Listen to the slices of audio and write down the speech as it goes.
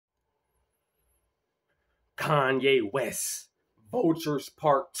Kanye West, Vultures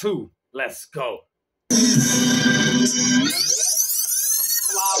Part 2. Let's go. Fly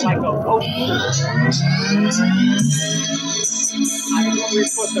like a vulture. I do it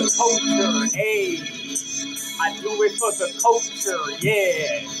for the culture, ayy. I do it for the culture,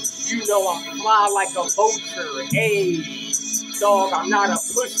 yeah. You know I'm fly like a vulture, ayy. Dog, I'm not a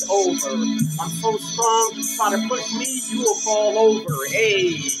pushover. I'm so strong, you try to push me, you will fall over,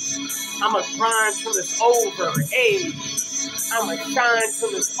 ayy. I'ma grind till it's over, ayy. I'ma shine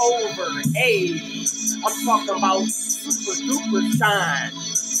till it's over, ayy. I'm talking about super duper shine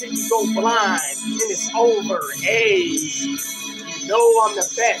till you go blind and it's over, ayy. You know I'm the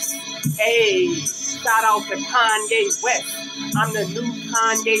best, ayy. Shout out to Kanye West. I'm the new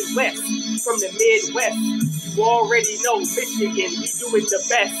Kanye West from the Midwest. You already know Michigan, we do it the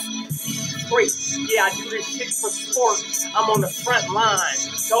best. Great, yeah, I do this shit for sport. I'm on the front line,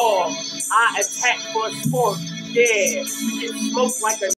 dog. I attack for sport, yeah. You get smoked like a